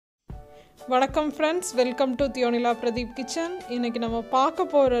வணக்கம் friends, welcome to Theonila Pradeep kitchen. இன்றைக்கி நம்ம பார்க்க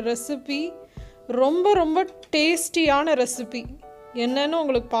போகிற ரெசிபி ரொம்ப டேஸ்டியான ரெசிபி. என்னன்னு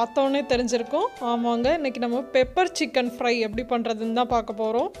உங்களுக்கு பார்த்தோன்னே தெரிஞ்சிருக்கும். ஆமாங்க, இன்றைக்கி நம்ம பெப்பர் சிக்கன் ஃப்ரை எப்படி பண்ணுறதுன்னு தான் பார்க்க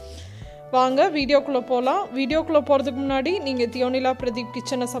போகிறோம். வாங்க வீடியோக்குள்ளே போகலாம். வீடியோக்குள்ளே போகிறதுக்கு முன்னாடி நீங்கள் தியோனிலா பிரதீப்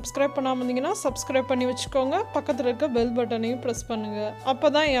கிச்சனை சப்ஸ்கிரைப் பண்ணாமல் இருந்தீங்கன்னா சப்ஸ்கிரைப் பண்ணி வச்சுக்கோங்க. பக்கத்தில் இருக்க பெல் பட்டனையும் ப்ரெஸ் பண்ணுங்கள். அப்போ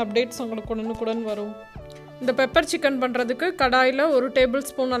தான் என் அப்டேட்ஸ் உங்களுக்கு உடனுக்குடன் வரும். இந்த பெப்பர் சிக்கன் பண்ணுறதுக்கு கடாயில் 1 டேபிள்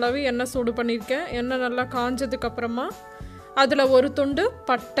ஸ்பூன் அளவு எண்ணெய் சூடு பண்ணியிருக்கேன். எண்ணெய் நல்லா காஞ்சதுக்கப்புறமா அதில் 1 துண்டு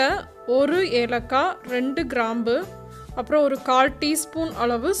பட்டை, 1 ஏலக்காய், 2 கிராம்பு, அப்புறம் ஒரு 1/4 டீஸ்பூன்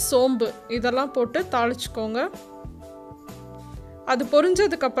அளவு சோம்பு இதெல்லாம் போட்டு தாளிச்சுக்கோங்க. அது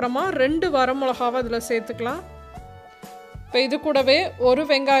பொரிஞ்சதுக்கப்புறமா 2 வரமிளகாவை அதில் சேர்த்துக்கலாம். இப்போ இது கூடவே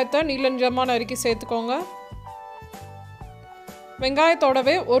 1 வெங்காயத்தை நீல நிறமாக நறுக்கி சேர்த்துக்கோங்க.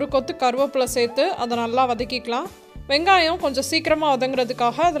 வெங்காயத்தோடவே 1 கொத்து கருவேப்பிலை சேர்த்து அதை நல்லா வதக்கிக்கலாம். வெங்காயம் கொஞ்சம் சீக்கிரமாக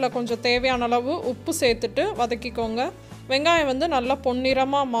வதங்குறதுக்காக அதில் கொஞ்சம் தேவையான அளவு உப்பு சேர்த்துட்டு வதக்கிக்கோங்க. வெங்காயம் நல்லா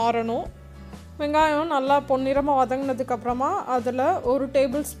பொன்னிறமாக மாறணும். வெங்காயம் நல்லா பொன்னிறமாக வதங்கினதுக்கப்புறமா அதில் 1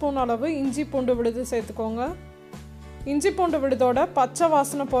 டேபிள் ஸ்பூன் அளவு இஞ்சி பூண்டு விழுது சேர்த்துக்கோங்க. இஞ்சி பூண்டு விழுதோட பச்சை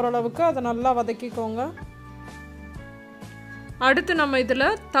வாசனை போகிற அளவுக்கு அதை நல்லா வதக்கிக்கோங்க. அடுத்து நம்ம இதில்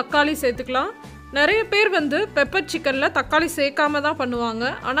தக்காளி சேர்த்துக்கலாம். நிறைய பேர் பெப்பர் சிக்கனில் தக்காளி சேர்க்காம தான் பண்ணுவாங்க.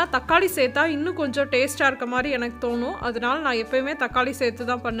 ஆனால் தக்காளி சேர்த்தா இன்னும் கொஞ்சம் டேஸ்ட்டாக இருக்க மாதிரி எனக்கு தோணும். அதனால் நான் எப்போயுமே தக்காளி சேர்த்து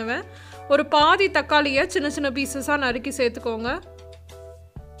தான் பண்ணுவேன். ஒரு பாதி தக்காளியை சின்ன சின்ன பீசஸாக நறுக்கி சேர்த்துக்கோங்க.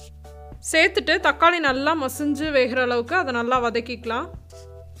 சேர்த்துட்டு தக்காளி நல்லா மசிஞ்சு வேகிற அளவுக்கு அதை நல்லா வதக்கிக்கலாம்.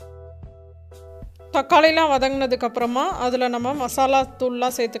 தக்காளிலாம் வதங்கினதுக்கப்புறமா அதில் நம்ம மசாலா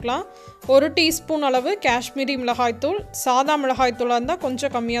தூள்லாம் சேர்த்துக்கலாம். 1 டீஸ்பூன் அளவு காஷ்மீரி மிளகாய்த்தூள், சாதா மிளகாய்த்தூளாக இருந்தால்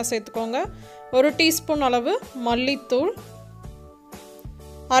கொஞ்சம் கம்மியாக சேர்த்துக்கோங்க. 1 டீஸ்பூன் அளவு மல்லித்தூள்,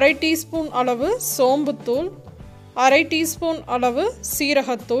 1/2 டீஸ்பூன் அளவு சோம்புத்தூள், 1/2 டீஸ்பூன் அளவு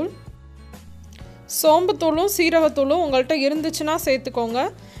சீரகத்தூள். சோம்புத்தூளும் சீரகத்தூளும் உங்கள்கிட்ட இருந்துச்சுன்னா சேர்த்துக்கோங்க.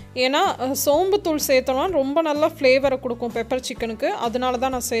 ஏன்னா சோம்புத்தூள் சேர்த்தோன்னா ரொம்ப நல்லா ஃப்ளேவரை கொடுக்கும் பெப்பர் சிக்கனுக்கு. அதனால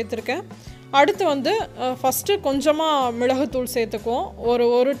தான் நான் சேர்த்துருக்கேன். அடுத்து ஃபஸ்ட்டு கொஞ்சமாக மிளகுத்தூள் சேர்த்துக்குவோம்.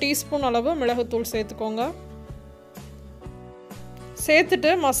 ஒரு டீஸ்பூன் அளவு மிளகுத்தூள் சேர்த்துக்கோங்க.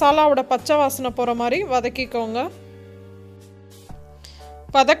 சேர்த்துட்டு மசாலாவோட பச்சை வாசனை போகிற மாதிரி வதக்கிக்கோங்க.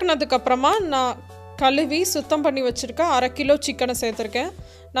 வதக்கினதுக்கப்புறமா நான் கழுவி சுத்தம் பண்ணி வச்சுருக்கேன் 1/2 கிலோ சிக்கனை சேர்த்துருக்கேன்.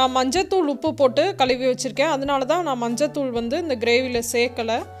 நான் மஞ்சத்தூள் உப்பு போட்டு கழுவி வச்சுருக்கேன். அதனால தான் நான் மஞ்சத்தூள் இந்த கிரேவியில்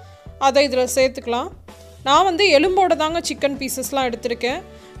சேர்க்கலை. அதை இதில் சேர்த்துக்கலாம். நான் எலும்போடு தாங்க சிக்கன் பீசஸ்லாம் எடுத்திருக்கேன்.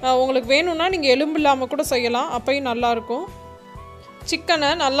 உங்களுக்கு வேணும்னா நீங்கள் எலும்பு இல்லாமல் கூட செய்யலாம், அப்போயும் நல்லாயிருக்கும். சிக்கனை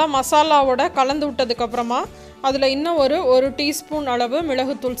நல்லா மசாலாவோட கலந்து விட்டதுக்கப்புறமா அதில் இன்னும் ஒரு டீஸ்பூன் அளவு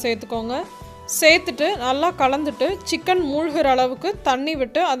மிளகுத்தூள் சேர்த்துக்கோங்க. சேர்த்துட்டு நல்லா கலந்துட்டு சிக்கன் மூழ்கிற அளவுக்கு தண்ணி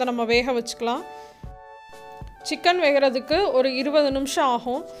விட்டு அதை நம்ம வேக வச்சுக்கலாம். சிக்கன் வேகிறதுக்கு ஒரு 20 நிமிஷம்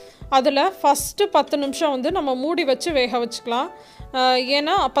ஆகும். அதில் ஃபஸ்ட்டு 10 நிமிஷம் நம்ம மூடி வச்சு வேக வச்சுக்கலாம்.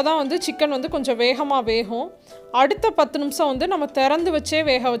 ஏன்னா அப்போ தான் சிக்கன் கொஞ்சம் வேகமாக வேகும். அடுத்த 10 நிமிஷம் நம்ம திறந்து வச்சே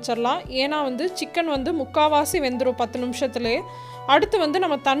வேக வச்சிடலாம். ஏன்னா சிக்கன் முக்கால்வாசி வெந்துடும் 10 நிமிஷத்துலேயே. அடுத்து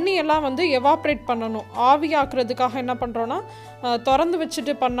நம்ம தண்ணியெல்லாம் எவாப்ரேட் பண்ணணும். ஆவியாக்குறதுக்காக என்ன பண்ணுறோன்னா திறந்து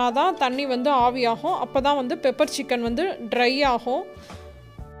வச்சுட்டு பண்ணால் தான் தண்ணி ஆவியாகும். அப்போ தான் பெப்பர் சிக்கன் ட்ரை ஆகும்.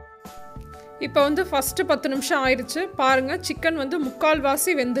 இப்போ ஃபஸ்ட்டு 10 நிமிஷம் ஆயிடுச்சு. பாருங்கள், சிக்கன்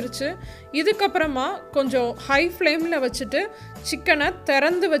முக்கால்வாசி வெந்துருச்சு. இதுக்கப்புறமா கொஞ்சம் ஹை ஃப்ளேமில் வச்சுட்டு சிக்கனை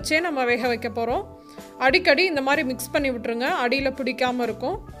திறந்து வச்சே நம்ம வேக வைக்க போகிறோம். அடிக்கடி இந்த மாதிரி மிக்ஸ் பண்ணி விட்டுருங்க, அடியில் பிடிக்காமல்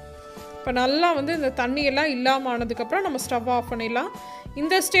இருக்கும். இப்போ நல்லா இந்த தண்ணியெல்லாம் இல்லாமல் ஆனதுக்கப்புறம் நம்ம ஸ்டவ் ஆஃப் பண்ணிடலாம்.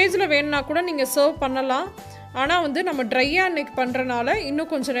 இந்த ஸ்டேஜில் வேணுன்னா கூட நீங்கள் சர்வ் பண்ணலாம். ஆனால் நம்ம ட்ரையாக இன்றைக்கி பண்ணுறனால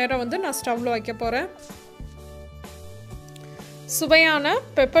இன்னும் கொஞ்சம் நேரம் நான் ஸ்டவ்வில் வைக்க போகிறேன். சுவையான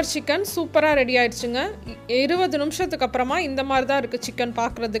பெப்பர் சிக்கன் சூப்பராக ரெடி ஆயிடுச்சுங்க. 20 நிமிஷத்துக்கு அப்புறமா இந்த மாதிரி தான் இருக்குது சிக்கன்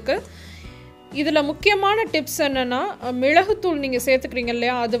பார்க்குறதுக்கு. இதில் முக்கியமான டிப்ஸ் என்னென்னா, மிளகுத்தூள் நீங்கள் சேர்த்துக்கிறீங்க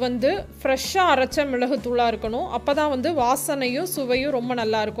இல்லையா, அது ஃப்ரெஷ்ஷாக அரைச்ச மிளகுத்தூளாக இருக்கணும். அப்போ தான் வாசனையும் சுவையும் ரொம்ப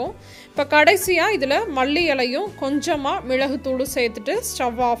நல்லாயிருக்கும். இப்போ கடைசியாக இதில் மல்லி இலையும் கொஞ்சமாக மிளகுத்தூளும் சேர்த்துட்டு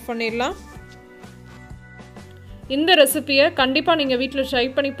ஸ்டவ் ஆஃப் பண்ணிடலாம். இந்த ரெசிபியை கண்டிப்பாக நீங்கள் வீட்டில் ட்ரை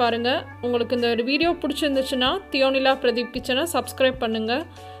பண்ணி பாருங்கள். உங்களுக்கு இந்த வீடியோ பிடிச்சிருந்துச்சுன்னா தியோனிலா பிரதீப் கிச்சனை சப்ஸ்கிரைப் பண்ணுங்கள்.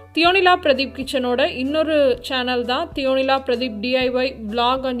 தியோனிலா பிரதீப் கிச்சனோட இன்னொரு சேனல் தான் Theonila Pradeep DIY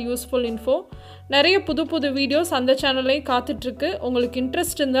vlog and useful info. நிறைய புது வீடியோஸ் அந்த சேனல்லையும் காத்துட்ருக்கு. உங்களுக்கு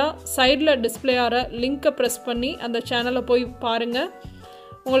இன்ட்ரெஸ்ட் இருந்தால் சைடில் டிஸ்பிளே ஆகிற லிங்க்கை ப்ரெஸ் பண்ணி அந்த சேனலை போய் பாருங்கள்.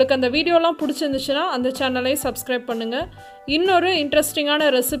 உங்களுக்கு அந்த வீடியோலாம் பிடிச்சிருந்துச்சுன்னா அந்த சேனலையும் சப்ஸ்கிரைப் பண்ணுங்கள். இன்னொரு இன்ட்ரெஸ்டிங்கான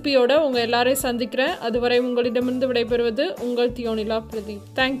ரெசிபியோடு உங்கள் எல்லாரையும் சந்திக்கிறேன். அதுவரை உங்களிடமிருந்து விடைபெறுவது உங்கள் தியோனிலா பிரதீப்.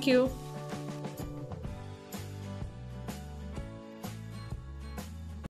 தேங்க்யூ.